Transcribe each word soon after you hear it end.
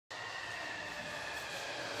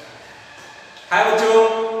हाय बच्चों,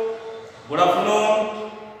 good afternoon.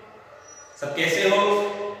 सब कैसे हो?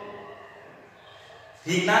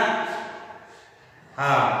 ठीक ना?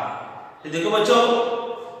 हाँ, तो देखो बच्चों,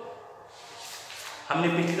 हमने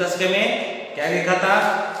पिछली दशक में क्या देखा था?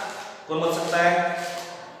 कौन बोल सकता है?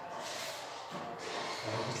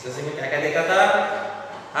 पिछली दशक में क्या क्या देखा था?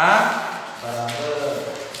 हाँ, बराबर।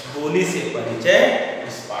 बोली से परिचय,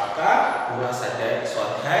 इस पाठ का पूरा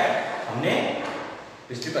स्वाध्याय हमने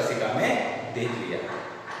पिछली पत्रिका में देख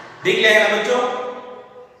लिया है ना बच्चों?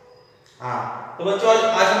 हाँ, तो बच्चों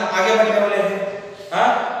आज हम आगे बढ़ने वाले हैं। हाँ,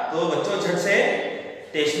 तो बच्चों झट से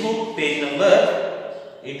text book page number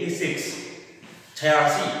 86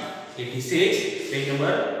 page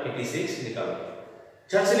number 86 निकालो,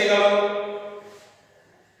 झट से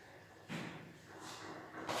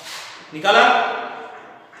निकाला।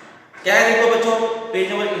 क्या है देखो बच्चों,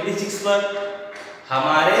 पेज नंबर 86 पर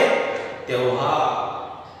हमारे त्योहार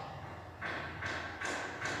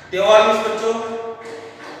मीन्स बच्चों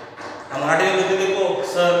हमारे बोलते देखो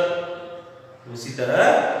सर, उसी तरह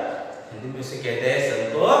हिंदी में उसे कहते हैं सर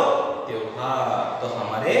को त्योहार। तो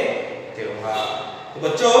हमारे त्योहार, तो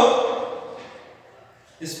बच्चों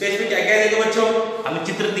इस पेज पे क्या क्या है देखो बच्चों, हमें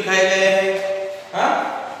चित्र दिखाए गए हैं। हाँ,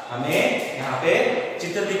 हमें यहाँ पे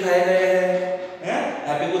चित्र दिखाए गए हैं।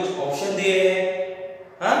 यहाँ पे कुछ ऑप्शन दिए हैं।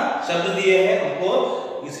 हाँ, शब्द दिए हैं, हमको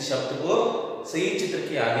इस शब्द को सही चित्र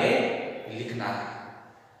के आगे लिखना है।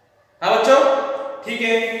 हाँ बच्चों, ठीक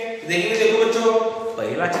है, देखेंगे। देखो बच्चों,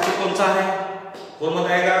 पहला चित्र कौन सा है? कौन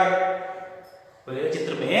बताएगा? पहले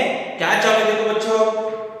चित्र में क्या चालू है? देखो बच्चों,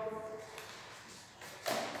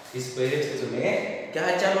 इस पहले चित्र में क्या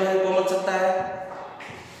चालू है? कौन बता सकता है?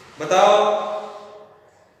 बताओ।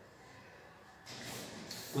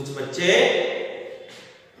 कुछ बच्चे,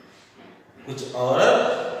 कुछ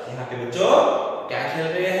औरत यहाँ पे बच्चों क्या खेल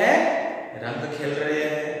रहे हैं? रंग खेल रहे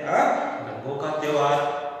हैं। रंगों का त्योहार,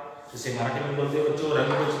 जिसे मराठी में बोलते हैं बच्चों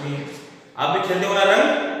रंगपंचमी। आप भी खेलते हो ना? रंग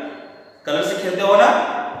कलर से खेलते हो ना?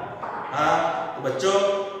 हाँ, तो बच्चों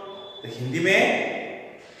तो हिंदी में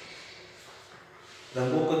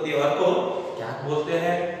रंगों के त्योहार को क्या बोलते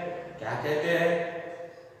हैं, क्या कहते हैं?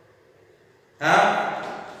 हाँ,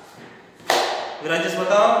 राजेश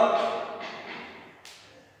बताओ।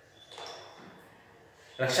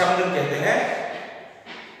 रक्षाबंधन कहते हैं,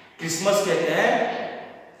 क्रिसमस कहते हैं,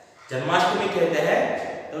 जन्माष्टमी कहते हैं,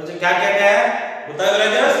 तो क्या कहते हैं? बताओ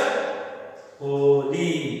राजेश। होली।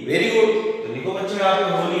 Very good. तो लिखो बच्चों यहाँ पे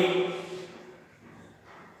होली,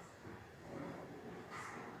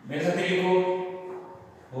 मेरे साथ लिखो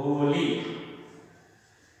होली।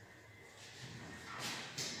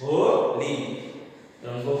 होली,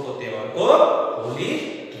 रंगों को त्योहार को होली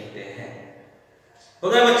कहते हैं। हो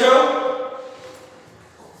गया बच्चों?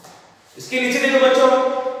 इसके नीचे देखो बच्चों,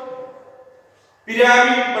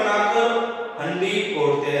 पिरामिड बनाकर हंडी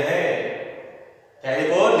फोड़ते हैं। क्या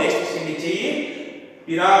देखो, नेक्स्ट से नीचे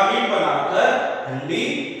पिरामिड बनाकर हंडी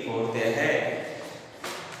फोड़ते हैं।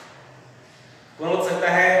 कौन बोल सकता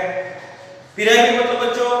है? पिरामिड मतलब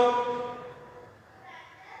बच्चों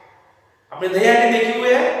आपने दही हांडी देखी हुई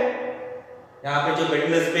है? यहाँ पे जो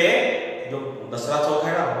बेडलेस पे जो दसरा चौक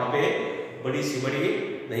है ना, वहां पे बड़ी सी बड़ी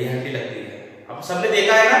दही हांडी लगती है। आप सबने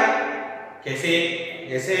देखा है ना?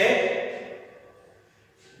 कैसे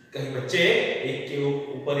कहीं बच्चे एक के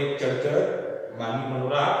ऊपर एक चढ़कर मानी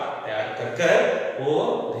मनोरा तैयार कर वो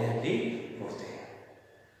दही हांडी फोड़ते हैं।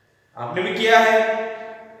 आपने भी किया है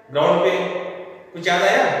ग्राउंड पे? कुछ याद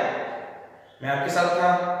आया? मैं आपके साथ था।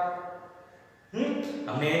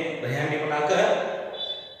 हमने दही हांडी बनाकर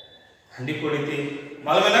हंडी फोड़ी थी,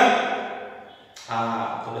 मालूम है ना?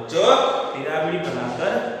 हाँ, तो बच्चों पिरामिड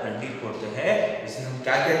बनाकर हंडी फोड़ते हैं, इसे हम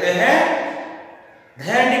क्या कहते हैं?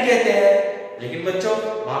 दही हांडी कहते हैं। लेकिन बच्चों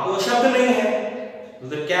वहां पर वो शब्द नहीं है,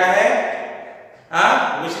 उधर क्या है?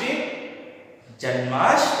 हाँ, श्री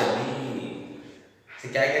जन्माष्टमी। इसे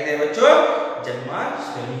क्या कहते हैं बच्चों?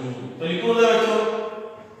 जन्माष्टमी। तो लिखो बच्चों,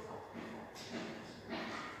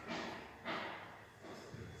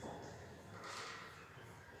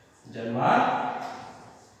 जन्माष्टमी।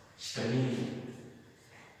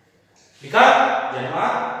 लिखा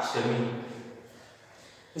जन्माष्टमी।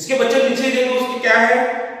 इसके बच्चों नीचे देखो, उसकी क्या है?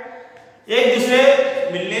 एक दूसरे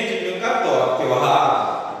मिलने जुलने का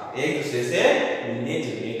त्योहार। एक दूसरे से मिलने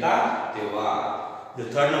जुलने का त्योहार। जो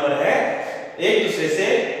थर्ड नंबर है, एक दूसरे से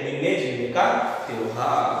मिलने जुलने का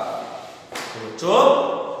त्योहार। तो बच्चों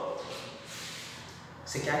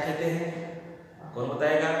इसे क्या कहते हैं? कौन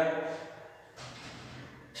बताएगा?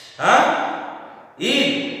 हाँ, ईद।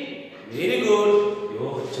 Very good. यो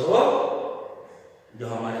बच्चों, जो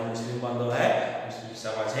हमारे मुस्लिम बांधव है, मुस्लिम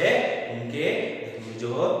समाज है, उनके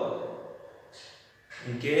जो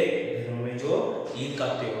उनके घरों में जो ईद का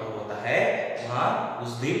त्योहार होता है वहाँ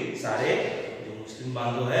उस दिन सारे जो मुस्लिम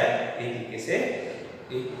बांधव है एक तरीके से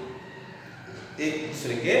एक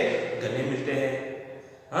दूसरे के गले मिलते हैं।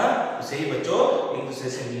 हाँ, उसे ही बच्चों एक दूसरे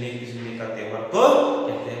से मिलने जुलने का त्योहार को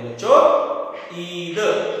कहते हैं बच्चों ईद।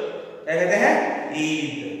 क्या कहते हैं?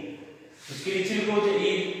 ईद। उसके नीचे लिखो बच्चों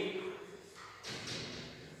ईद।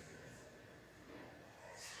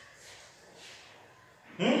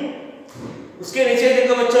 उसके नीचे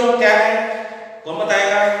देखो बच्चों क्या है, कौन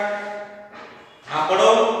बताएगा? आप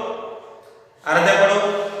पढ़ो, आराध्या पढ़ो।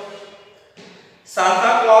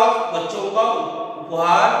 सांता क्लॉज बच्चों को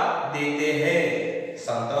उपहार देते हैं।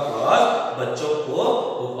 सांता क्लॉज बच्चों को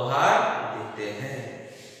उपहार देते हैं।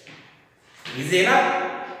 इजी है ना?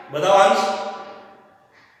 बताओ अंश।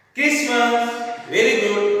 Christmas, very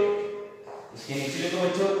good. इसके नीचे लिखो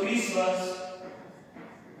बच्चों क्रिसमस।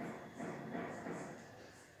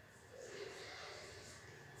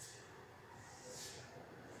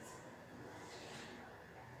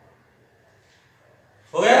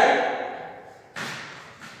 हो गया?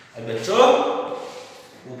 अब बच्चों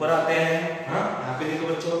ऊपर आते हैं। हाँ, यहाँ पे देखो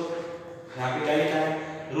बच्चों, यहाँ पे क्या लिखा है?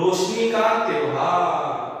 रोशनी का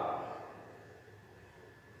त्योहार।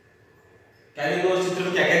 क्या देखो चित्र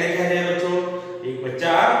में क्या क्या देखा है बच्चों? एक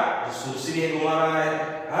बच्चा जो सुरसरी घुमा रहा है।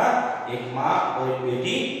 हाँ, एक माँ और एक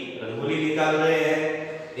बेटी रंगोली निकाल रहे हैं।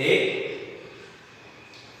 एक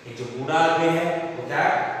जो बूढ़ा आदमी है वो क्या,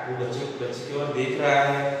 वो बच्चे की ओर देख रहा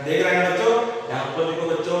है बच्चों। यहाँ पर देखो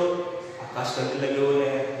बच्चों आकाश कंदील लगे हुए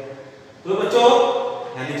हैं। तो बच्चों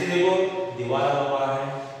यहाँ नीचे देखो दीवार लगा हुआ है।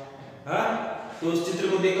 हाँ, तो उस चित्र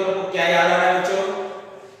को देखकर आपको क्या याद आ रहा है बच्चों?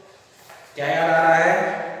 क्या याद आ रहा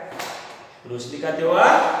है? रोशनी का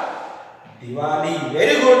त्योहार दिवाली।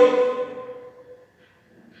 Very good.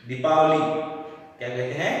 दीपावली क्या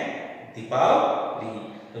कहते हैं? दीपावली।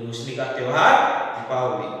 तो रोशनी का त्योहार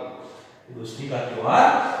दीपावली। रोशनी का त्योहार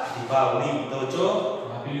दीपावली। तो बच्चों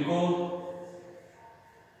वहां पे लिखो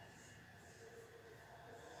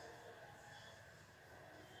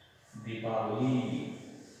दीपावली।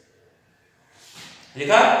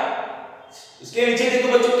 लिखा? उसके नीचे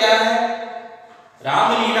देखो बच्चों क्या है?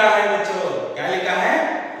 रामलीला है बच्चों। क्या लिखा है?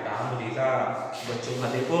 रामलीला। बच्चों का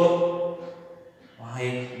देखो वहां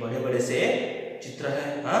एक बड़े बड़े से चित्र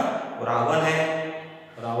है। हाँ, रावण है,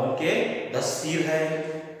 रावण के 10 सिर है।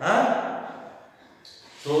 हाँ,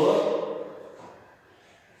 तो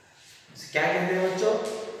क्या कहते हैं बच्चों?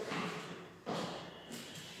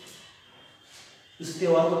 इस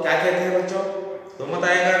त्योहार को क्या कहते हैं बच्चों? तो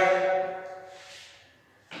बताएगा।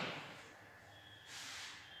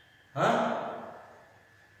 हाँ,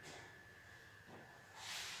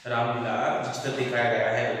 रामलीला चित्र दिखाया गया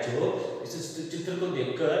है बच्चों। इस चित्र को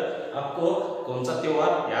देखकर आपको कौन सा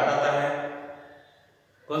त्योहार याद आता है?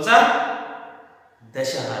 कौन सा?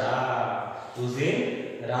 दशहरा। उस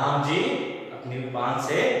दिन राम जी अपने बाण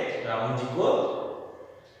से रावण जी को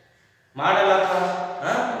मार डाला था।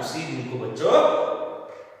 हाँ, उसी दिन को बच्चों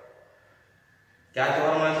क्या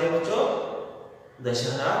त्योहार मनाते हैं बच्चों?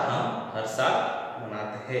 दशहरा हम हर साल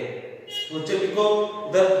मनाते हैं। बच्चों लिखो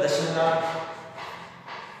उधर दशहरा।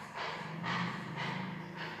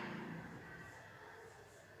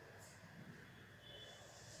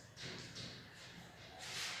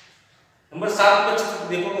 नंबर 7 पर चित्र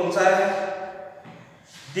देखो कौन सा है?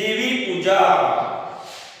 देवी पूजा।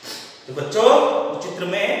 तो बच्चों उस चित्र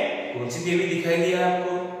में कौन सी देवी दिखाई दी है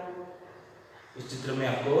आपको? उस चित्र में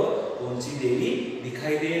आपको कौन सी देवी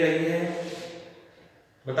दिखाई दे रही है?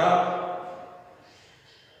 बताओ।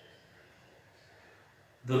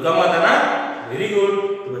 दुर्गा माता ना? Very good.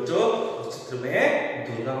 तो बच्चों उस चित्र में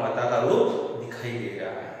दुर्गा माता का रूप दिखाई दे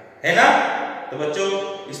रहा है ना? तो बच्चों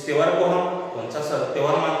इस त्योहार को हम कौन सा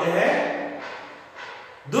त्योहार मानते हैं?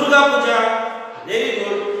 दुर्गा पूजा। Very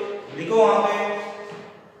good. लिखो वहां पे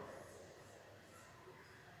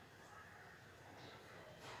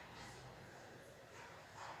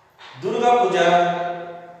दुर्गा पूजा।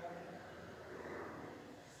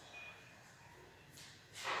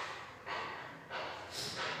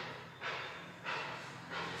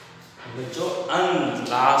 बच्चों अंत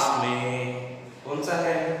लास्ट में कौन सा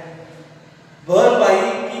है? बहन भाई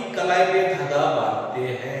की कलाई पे धागा बांधते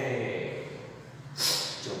हैं।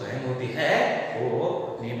 जो बहन होती है वो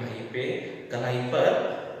अपने भाई पे कलाई पर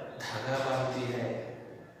धागा बांधती है।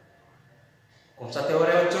 कौन सा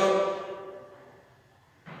त्योहार है बच्चों?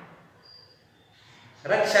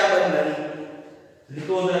 रक्षाबंधन।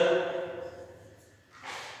 लिखो उधर,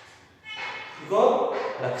 लिखो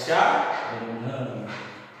रक्षाबंधन।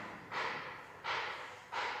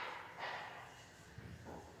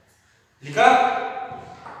 लिखा?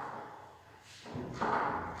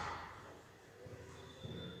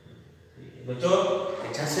 बच्चों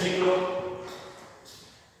अच्छा से लिख लो।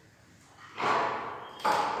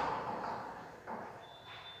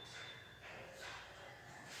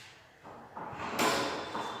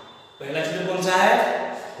 पहला चित्र कौन सा है?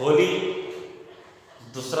 होली।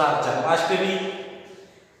 दूसरा जन्माष्टमी,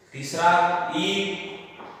 तीसरा ईद,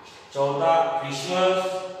 चौथा क्रिसमस,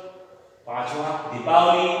 पांचवा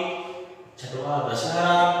दीपावली, छठवां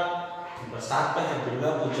दशहरा, नंबर 7 पे है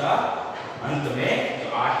दुर्गा पूजा, अंत में जो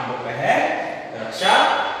 8 नंबर पे है रक्षा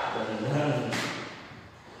बंधन।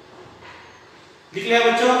 लिख लिया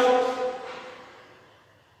बच्चों?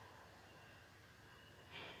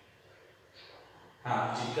 हाँ,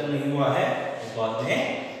 चिटकन नहीं हुआ है तो बाद में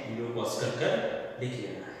वीडियो पॉज कर लिख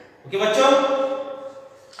लेना। ओके बच्चों,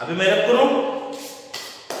 अभी मैं रब करूं,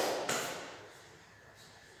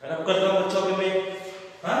 रब करता हूं बच्चों। अभी मैं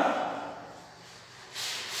हाँ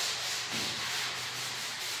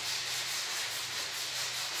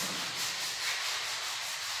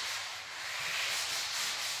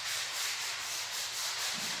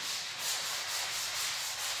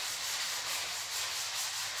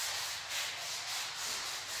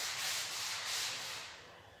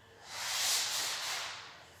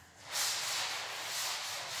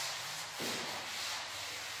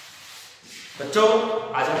बच्चों,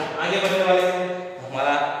 आज हम आगे बढ़ने वाले हैं।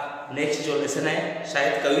 हमारा नेक्स्ट जो लेसन है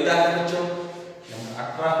शायद कविता है बच्चों, नंबर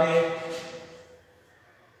 18 पे।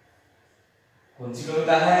 कौन सी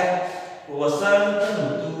कविता है? वसंत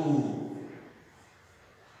ऋतु।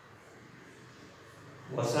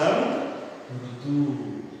 वसंत ऋतु।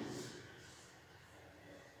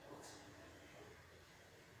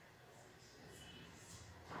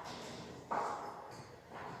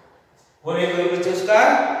 और एक बच्चों उसका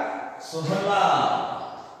सोहला।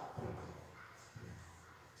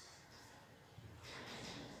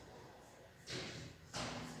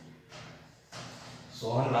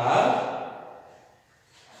 सोहनलाल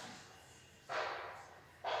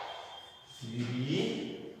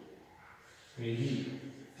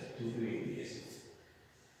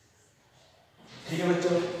ठीक है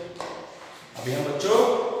बच्चों। अभी हम बच्चों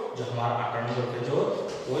जो हमारा 18 नंबर पे जो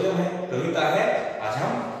पोयम है, कविता है, आज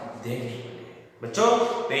हम देखेंगे बच्चों।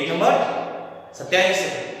 Page number 27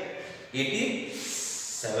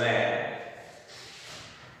 87।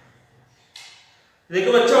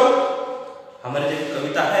 देखो बच्चों, हमारी जो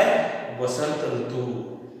कविता है वसंत ऋतु,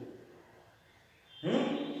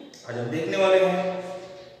 आज हम देखने वाले हैं।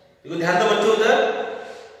 देखो ध्यान दो बच्चों उधर।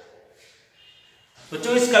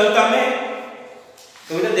 बच्चों इस कविता में,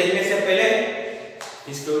 कविता देखने से पहले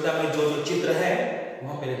इस कविता में जो जो चित्र है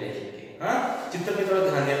वहां पहले देखेंगे। हाँ, चित्र पे थोड़ा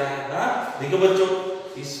ध्यान देना है। हाँ देखो बच्चों,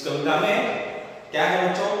 इस कविता में क्या है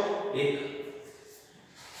बच्चों? ये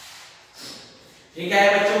क्या है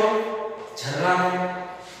बच्चों? झरना है,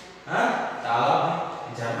 हाँ तालाब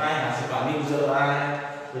है, झरना है, यहाँ से पानी गुजर रहा है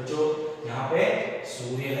बच्चों। यहाँ पे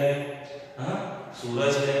सूर्य है, हाँ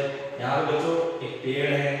सूरज है। यहाँ पे बच्चों एक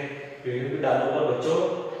पेड़ है, पेड़ की डालों पर बच्चों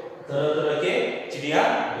तरह तरह के चिड़िया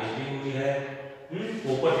बैठी हुई है।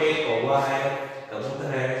 पोपट है, कौवा है, कबूतर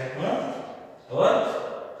है, और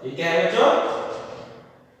ये क्या है बच्चों?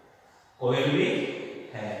 कोयल भी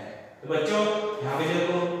है। तो बच्चों यहाँ पे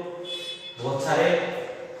देखो बहुत सारे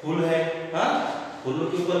फूल है। हाँ, फूलों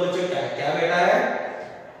के ऊपर बच्चों क्या क्या बैठा है?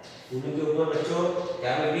 फूलों के ऊपर बच्चों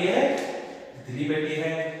क्या बैठी है? तितली बैठी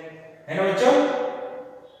है ना बच्चों?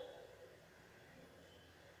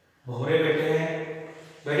 भौरे बैठे हैं,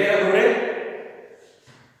 बैठे ना भौरे?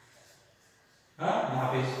 हाँ, यहाँ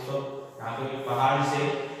पे पहाड़ से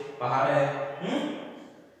पहाड़ है।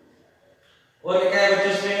 और क्या है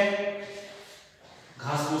बच्चों इसमें?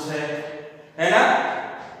 घास फूस है ना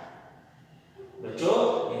बच्चों?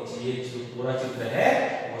 ये पूरा चित्र है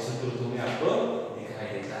वसंत ऋतु में आपको दिखाई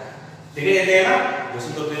देता है। दिखाई देते हैं ना?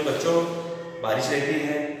 वसंत ऋतु में बच्चों बारिश रहती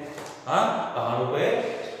है। हाँ, पहाड़ों पे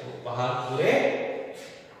पहाड़ पूरे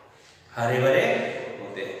हरे भरे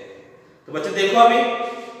होते हैं। तो बच्चों देखो अभी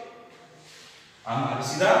हम आगे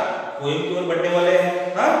सीधा पोएम की ओर बढ़ने वाले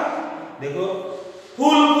हैं। हाँ देखो,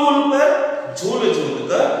 फूल फूल पर झूल झूल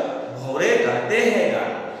कर भौरे गाते हैं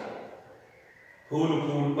गाना। फूल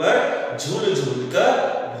फूल पर झूल झूल कर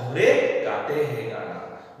भौरे गाते हैं गाना।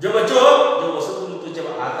 जो बच्चों जो वसंत ऋतु जब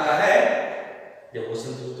आता है, जब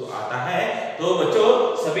वसंत ऋतु आता है तो बच्चों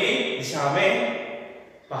सभी दिशा में,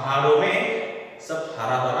 पहाड़ों में सब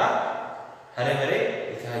हरा भरा हरे भरे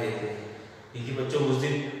दिखाई देते हैं। क्योंकि बच्चों उस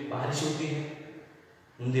दिन बारिश होती है,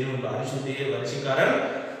 उन दिनों में बारिश होती है। बारिश के कारण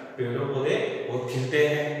पेड़ों पौधे बहुत खिलते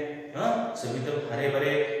हैं। हाँ, सभी तरफ हरे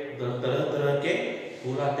भरे तरह तरह के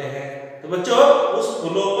फूल आते हैं। तो बच्चों उस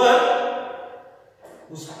फूलों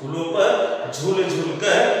पर झूल झूल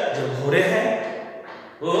कर जो भौरे हैं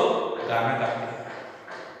वो गाना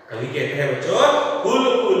वही कहते हैं बच्चों, फूल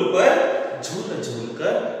फूल पर झूल झूल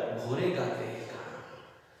कर भोरे गाते हैं गाना।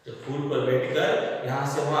 जो फूल पर बैठकर यहाँ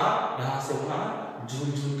से वहाँ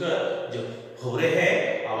झूल झूल कर जो भोरे है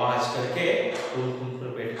आवाज करके फूल फूल पर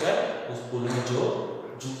बैठकर उस फूल में जो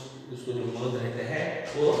उसको जो मौज रहते हैं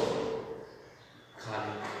वो खा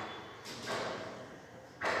लेते हैं।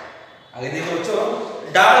 आगे देखो बच्चों,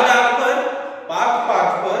 डाल डाल पर पात पात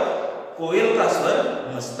पर कोयल का स्वर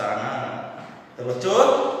मस्ताना। तो बच्चों,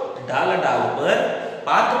 डाल डाल पर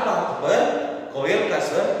पात पात पर कोयल का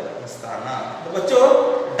स्वर मस्ताना। तो बच्चों,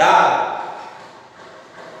 डाल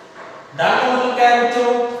डाल का मतलब क्या है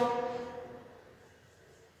बच्चों?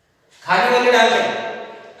 खाने वाली डाल नहीं।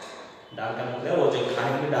 डाल का मतलब वो जो खाने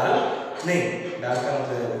वाली डाल नहीं, डाल का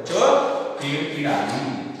मतलब है बच्चों पेड़ की डाली।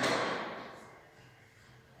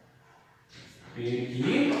 पेड़ की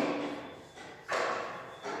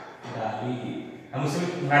डाली हम उसे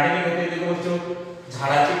मराठी में कहते हैं, देखो बच्चों,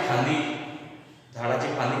 झाड़ाची फांदी। झाड़ाची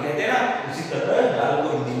फांदी कहते हैं ना, उसी तरह डाल को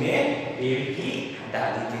हिंदी में पेड़ की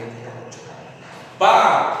डाली कहते हैं बच्चों।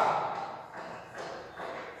 पात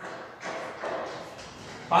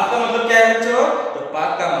पात का मतलब क्या है बच्चों? तो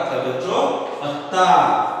पात का मतलब बच्चों पत्ता।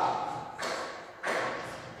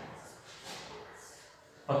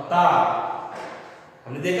 पत्ता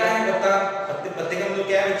हमने देखा है, पत्ता पत्ते पत्ते का मतलब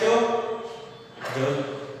क्या है बच्चों?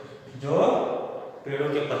 जो पेड़ों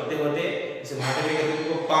के पत्ते होते, इसे मराठी में कहते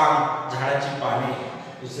हैं पान, झाड़ाची पाने।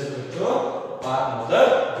 उससे बच्चों पात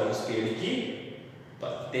मतलब जो उस पेड़ की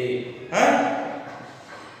पत्ते हैं।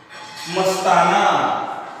 मस्ताना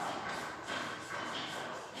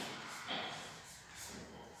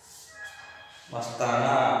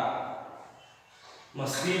मस्ताना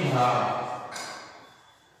मस्ती भरा।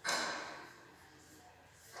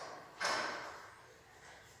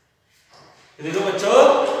 देखो बच्चों,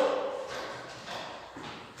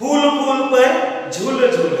 फूल फूल पर झूल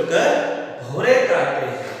झूल कर भोरे गाते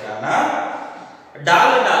हैं गाना। डाल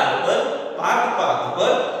डाल पर पात पात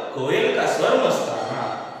पर कोयल का स्वर मस्ताना।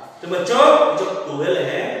 तो बच्चों, जो कोयल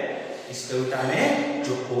है इस कविता में,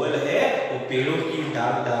 जो कोयल है वो पेड़ों की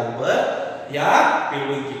डाल डाल पर या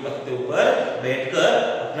पेड़ों की पत्ते पर बैठकर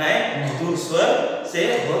अपना एक मधुर स्वर से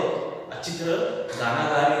बहुत अच्छी तरह गाना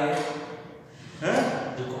गा रही है।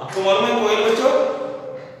 आपको मालूम है कोयल बच्चों,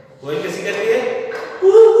 कोयल कैसी करती है?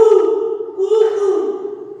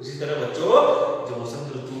 उसी तरह बच्चों, जो वसंत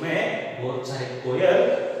ऋतु में बहुत सारे कोयल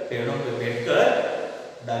पेड़ों पर बैठकर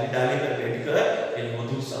डाली डाली पर बैठकर एक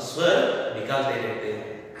मधुर सा स्वर निकालते रहते हैं।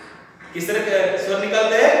 किस तरह का स्वर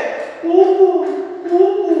निकालते हैं?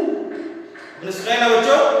 सुना है ना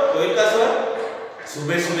बच्चों कोयल का स्वर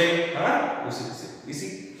सुबह सुबह। हाँ, इसी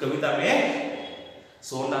कविता में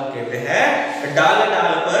सोनाम कहते हैं, डाल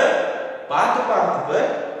डाल पर पात पात पर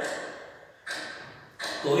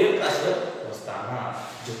कोयल का स्वर मस्ताना।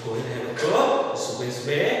 जो कोयल है बच्चों, सुबह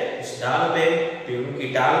सुबह उस डाल पे, पेड़ों की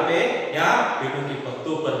डाल पे या पेड़ों के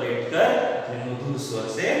पत्तों पर बैठकर अपने मधुर स्वर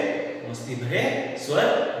से मस्ती भरे स्वर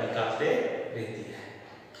निकालते रहती है।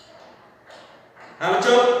 हाँ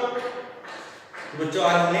बच्चों, बच्चों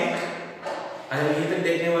आज हम यहीं तक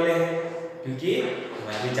देखने वाले हैं, क्योंकि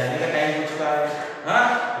हमारे जाने का टाइम हो चुका है। हाँ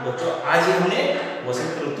बच्चों, आज ही हमने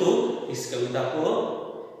वसंत ऋतु इस कविता को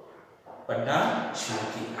पढ़ना शुरू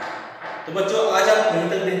किया। तो बच्चों, आज आप यहीं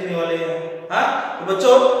तक देखने वाले हैं। हाँ, तो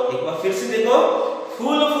बच्चों एक बार फिर से देखो,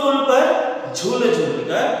 फूल फूल पर झूल झूल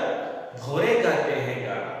कर भोरे गाते हैं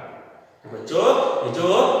गाना। तो बच्चों, ये जो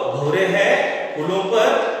भोरे है फूलों पर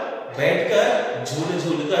बैठकर झूल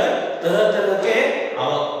झूल कर तरह तरह के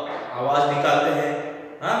आवाज निकालते हैं।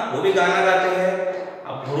 हाँ, वो भी गाना गाते हैं।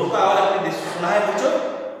 अब भोरों का आवाज आपने सुना है बच्चों,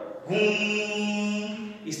 गूं,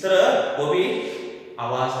 इस तरह वो भी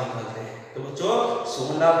आवाज निकालते हैं। तो बच्चों,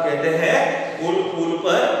 सोहनलाल कहते हैं फूल फूल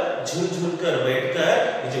पर झूल झूल कर बैठकर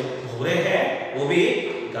ये जो भोरे हैं वो भी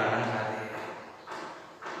गाना गा रहे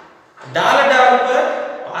हैं। डाल डाल पर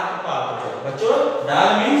पात पात पर। बच्चों,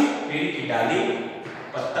 डाल मीन्स पेड़ की डाली,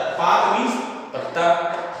 पत्ता, पात मीन्स पत्ता।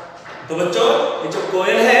 तो बच्चों, ये जो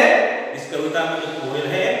कोयल है इस कविता में, जो कोयल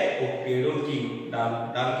है वो पेड़ों की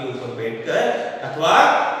डाल के ऊपर बैठकर अथवा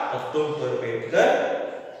पत्तों पर बैठकर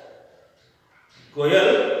कोयल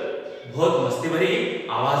बहुत मस्ती भरी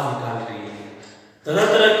आवाज निकाल रही है, तरह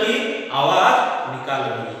तरह की आवाज निकाल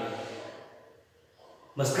रही है,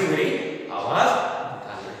 मस्ती भरी आवाज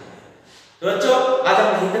निकाल रही है। तो बच्चों, आज हम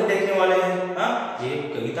यहीं तक देखने वाले हैं। हाँ, ये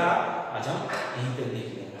कविता आज हम यहीं तक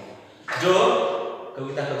देखने वाले हैं। जो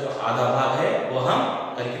कविता का जो आधा भाग है वो हम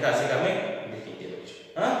कल की तासिका में देखेंगे बच्चों।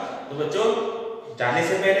 हाँ, तो बच्चों जाने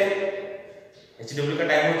से पहले HW का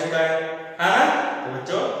टाइम हो चुका है। हाँ, तो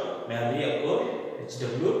बच्चों मैं अभी आपको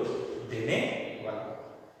HW देने वाला हूं।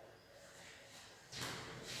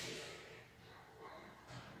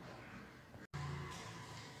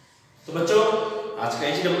 आज का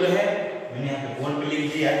HW है, मैंने यहाँ पे बोर्ड पे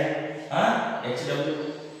लिख दिया है। हाँ, HW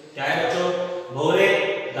क्या है बच्चों? भोरे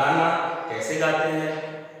गाना कैसे गाते हैं?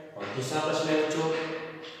 और दूसरा प्रश्न है बच्चों,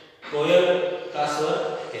 कोयल का स्वर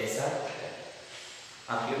कैसा है?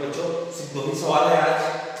 आपके बच्चों सिर्फ 2 ही सवाल है आज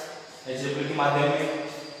HW के माध्यम में।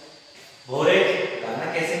 भोरे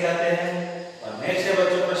गाना कैसे गाते हैं और नेक्स्ट है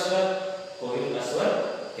बच्चों प्रश्न, कोयल का स्वर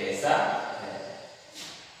कैसा है?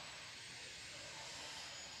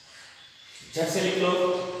 झट से लिख लो।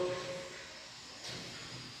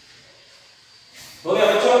 हो गया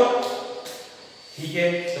बच्चों? ठीक है,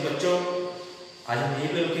 तो बच्चों आज हम यहीं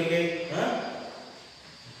पे रुकेंगे। हाँ,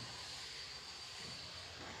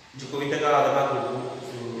 जो कविता का आधा भाग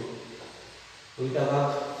कविता भाग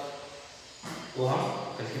वो हम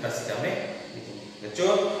कल की तासिका में लिखेंगे। बच्चों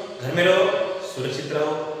घर में रहो, सुरक्षित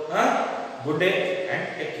रहो। हाँ, good day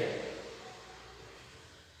and take care.